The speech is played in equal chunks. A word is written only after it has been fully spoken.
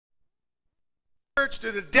church,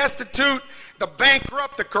 to the destitute, the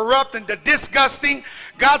bankrupt, the corrupt, and the disgusting.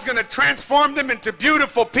 God's going to transform them into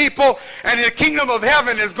beautiful people, and the kingdom of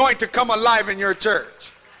heaven is going to come alive in your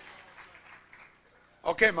church.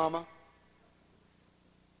 Okay, Mama.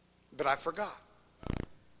 But I forgot.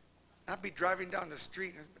 I'd be driving down the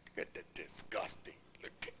street and look at that disgusting.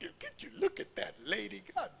 Look at that lady.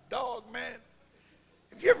 God dog, man.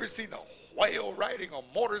 Have you ever seen a whale riding a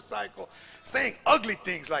motorcycle saying ugly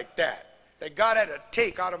things like that God had to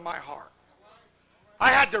take out of my heart? I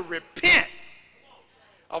had to repent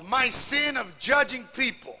of my sin of judging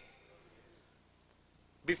people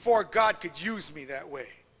before God could use me that way.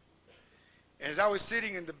 And as I was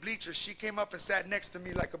sitting in the bleachers, she came up and sat next to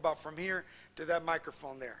me, like about from here to that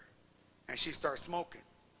microphone there. And she started smoking.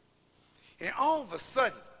 And all of a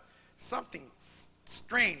sudden, something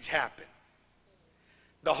strange happened.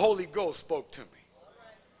 The Holy Ghost spoke to me.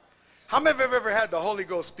 How many of you have ever had the Holy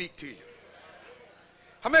Ghost speak to you?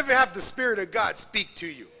 How many of you have the Spirit of God speak to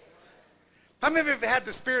you? How many of you have had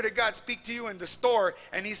the Spirit of God speak to you in the store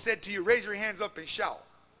and he said to you, raise your hands up and shout?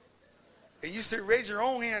 And you said, raise your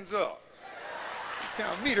own hands up. You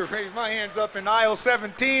tell me to raise my hands up in aisle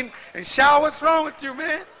 17 and shout? What's wrong with you,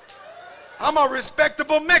 man? I'm a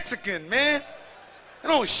respectable Mexican, man. I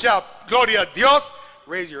don't shout, Gloria a Dios.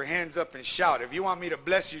 Raise your hands up and shout. If you want me to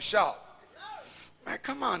bless you, shout. Man,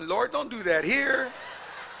 come on, Lord, don't do that here.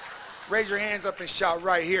 Raise your hands up and shout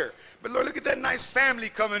right here. But Lord, look at that nice family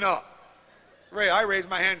coming up. Ray, I raised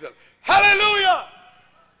my hands up. Hallelujah!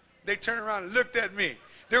 They turned around and looked at me.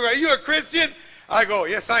 They were, are you a Christian? I go,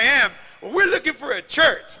 yes, I am. Well, we're looking for a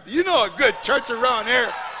church. Do you know a good church around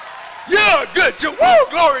here? Yeah, a good church. Woo,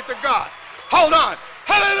 glory to God. Hold on.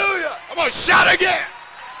 Hallelujah. I'm going to shout again.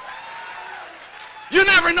 You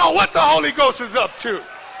never know what the Holy Ghost is up to.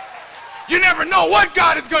 You never know what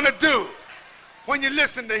God is going to do when you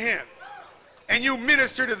listen to him and you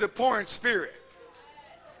minister to the poor in spirit.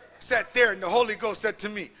 I sat there and the Holy Ghost said to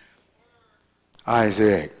me,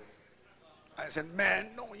 Isaac. I said, man,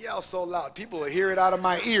 don't yell so loud. People will hear it out of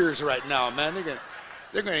my ears right now, man.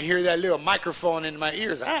 They're going to hear that little microphone in my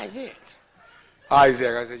ears. Isaac.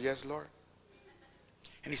 Isaac. I said, yes, Lord.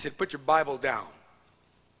 And he said, put your Bible down.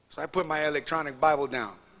 So I put my electronic Bible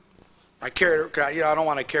down. I carried it, because I don't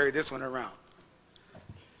want to carry this one around.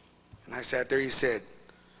 And I sat there. He said,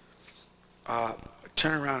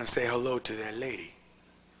 turn around and say hello to that lady.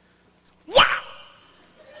 Wow!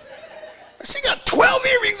 She got 12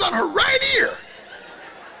 earrings on her right ear.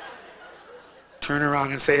 Turn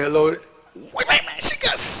around and say hello. Wait, she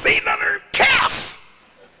got Satan on her calf.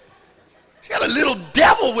 She got a little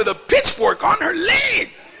devil with a pitchfork on her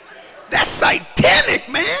leg. That's satanic,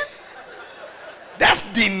 man.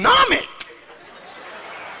 That's demonic.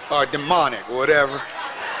 Or demonic, whatever.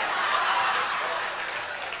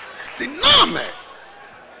 It's demonic.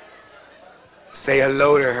 Say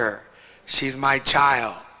hello to her. She's my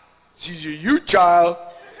child. She's your child.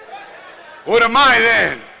 What am I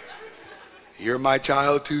then? You're my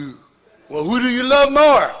child too. Well, who do you love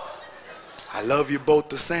more? I love you both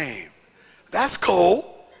the same. That's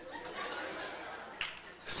cool.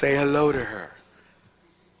 Say hello to her.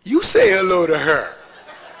 You say hello to her.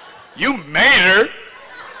 You made her.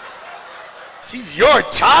 She's your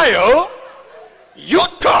child. You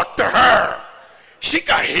talk to her. She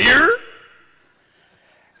got here.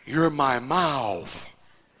 You're my mouth.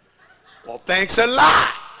 Well, thanks a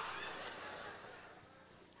lot.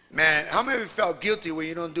 Man, how many of you felt guilty when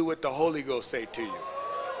you don't do what the Holy Ghost say to you?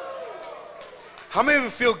 How many of you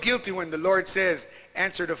feel guilty when the Lord says,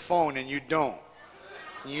 answer the phone, and you don't?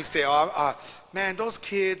 And you say, man, those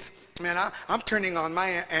kids, man, I'm turning on my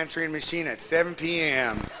answering machine at 7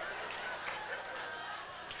 p.m.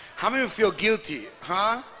 How many of you feel guilty,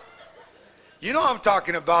 huh? You know what I'm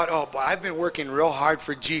talking about. Oh, but I've been working real hard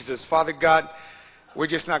for Jesus. Father God, we're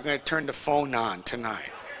just not going to turn the phone on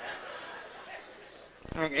tonight.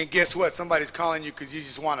 And guess what? Somebody's calling you because you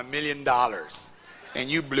just want $1 million.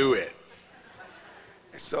 And you blew it.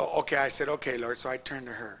 And so, okay, I said, okay, Lord. So I turned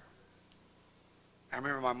to her. I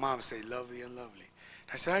remember my mom saying, lovely and lovely.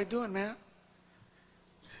 I said, how you doing, man?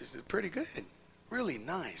 She said, pretty good. Really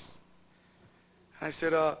nice. And I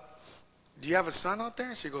said, do you have a son out there?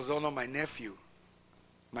 And she goes, oh, no, my nephew.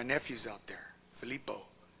 My nephew's out there, Filippo.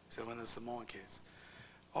 Said one of the Samoan kids.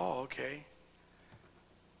 Oh, okay.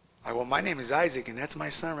 Well, my name is Isaac, and that's my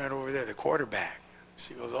son right over there, the quarterback.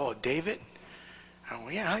 She goes, oh, David? I go,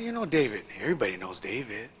 yeah, how do you know David? Everybody knows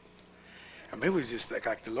David. I mean, it was just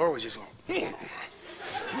like the Lord was just going,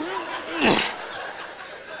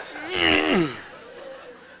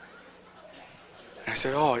 I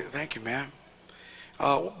said, oh, thank you, ma'am.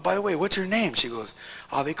 By the way, what's your name? She goes,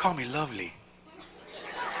 oh, they call me Lovely.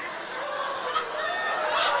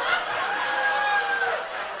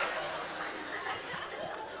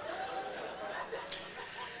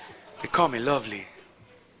 call me lovely.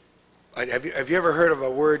 Have you ever heard of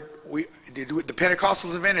a word? The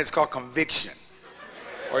Pentecostals invented, it's called conviction.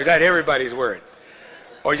 Or is that everybody's word?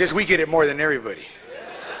 Or just we get it more than everybody?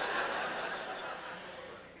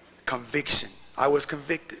 Conviction. I was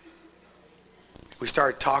convicted. We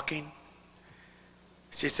started talking.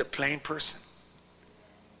 She's a plain person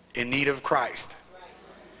in need of Christ.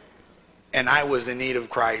 And I was in need of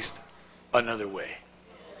Christ another way.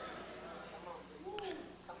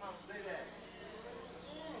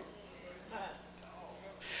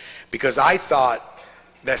 Because I thought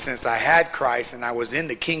that since I had Christ and I was in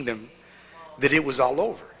the kingdom, that it was all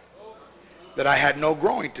over. That I had no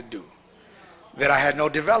growing to do. That I had no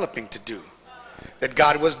developing to do. That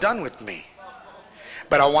God was done with me.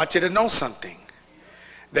 But I want you to know something.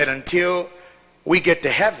 That until we get to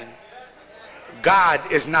heaven, God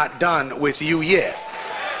is not done with you yet.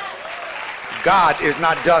 God is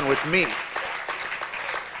not done with me.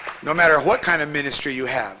 No matter what kind of ministry you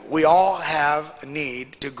have, we all have a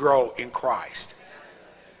need to grow in Christ.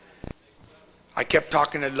 I kept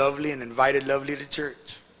talking to Lovely and invited Lovely to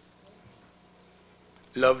church.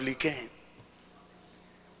 Lovely came.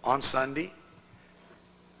 On Sunday,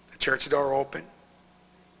 the church door opened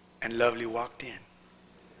and Lovely walked in.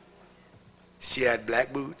 She had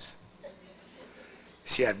black boots.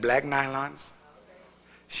 She had black nylons.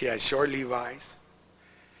 She had short Levi's.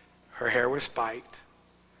 Her hair was spiked.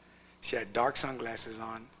 She had dark sunglasses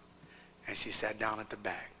on, and she sat down at the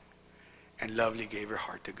back. And Lovely gave her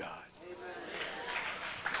heart to God.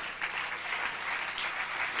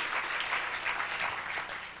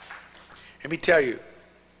 Let me tell you,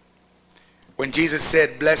 when Jesus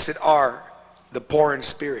said, "Blessed are the poor in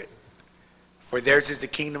spirit, for theirs is the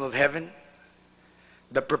kingdom of heaven,"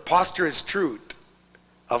 the preposterous truth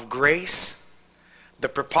of grace, the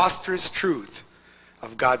preposterous truth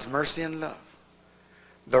of God's mercy and love,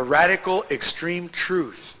 the radical extreme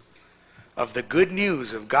truth of the good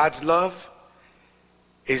news of God's love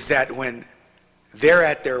is that when they're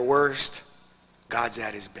at their worst, God's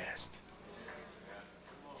at his best.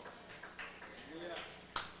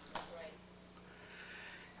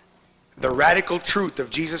 The radical truth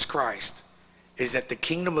of Jesus Christ is that the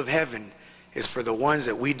kingdom of heaven is for the ones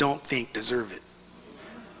that we don't think deserve it.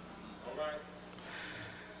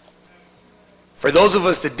 For those of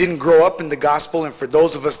us that didn't grow up in the gospel, and for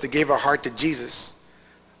those of us that gave our heart to Jesus,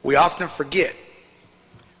 we often forget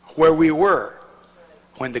where we were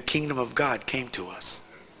when the kingdom of God came to us.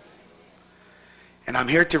 And I'm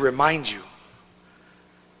here to remind you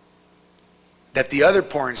that the other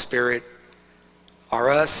poor in spirit are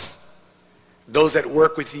us, those that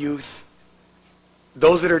work with youth,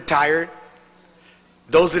 those that are tired,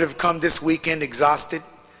 those that have come this weekend exhausted,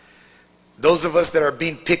 those of us that are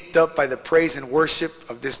being picked up by the praise and worship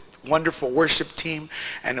of this wonderful worship team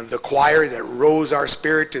and of the choir that rose our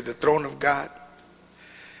spirit to the throne of God,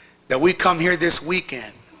 that we come here this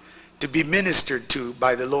weekend to be ministered to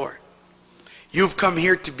by the Lord. You've come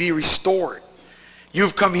here to be restored.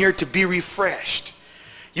 You've come here to be refreshed.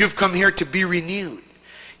 You've come here to be renewed.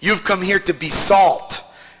 You've come here to be salt,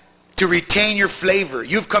 to retain your flavor.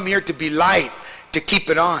 You've come here to be light, to keep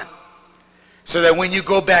it on. So that when you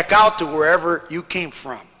go back out to wherever you came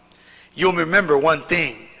from, you'll remember one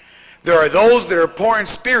thing. There are those that are poor in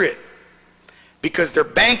spirit because they're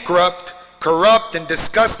bankrupt, corrupt, and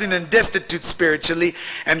disgusting and destitute spiritually,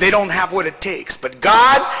 and they don't have what it takes. But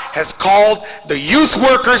God has called the youth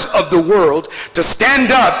workers of the world to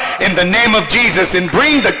stand up in the name of Jesus and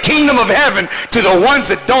bring the kingdom of heaven to the ones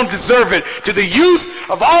that don't deserve it, to the youth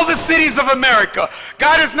of all the cities of America.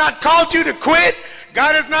 God has not called you to quit.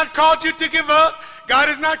 God has not called you to give up. God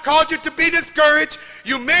has not called you to be discouraged.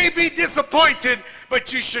 You may be disappointed,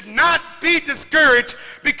 but you should not be discouraged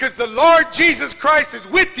because the Lord Jesus Christ is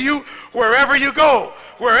with you wherever you go.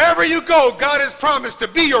 Wherever you go, God has promised to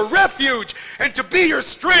be your refuge and to be your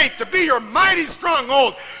strength, to be your mighty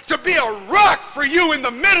stronghold, to be a rock for you in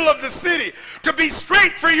the middle of the city, to be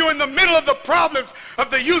strength for you in the middle of the problems of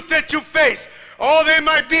the youth that you face. Oh, they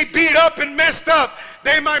might be beat up and messed up.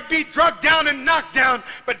 They might be drugged down and knocked down.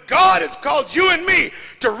 But God has called you and me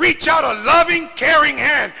to reach out a loving, caring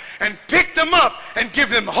hand and pick them up and give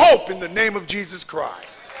them hope in the name of Jesus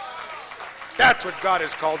Christ. That's what God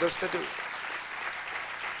has called us to do.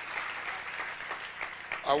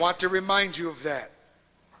 I want to remind you of that.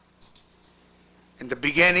 In the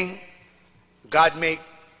beginning, God made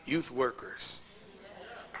youth workers.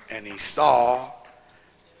 And he saw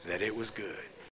that it was good.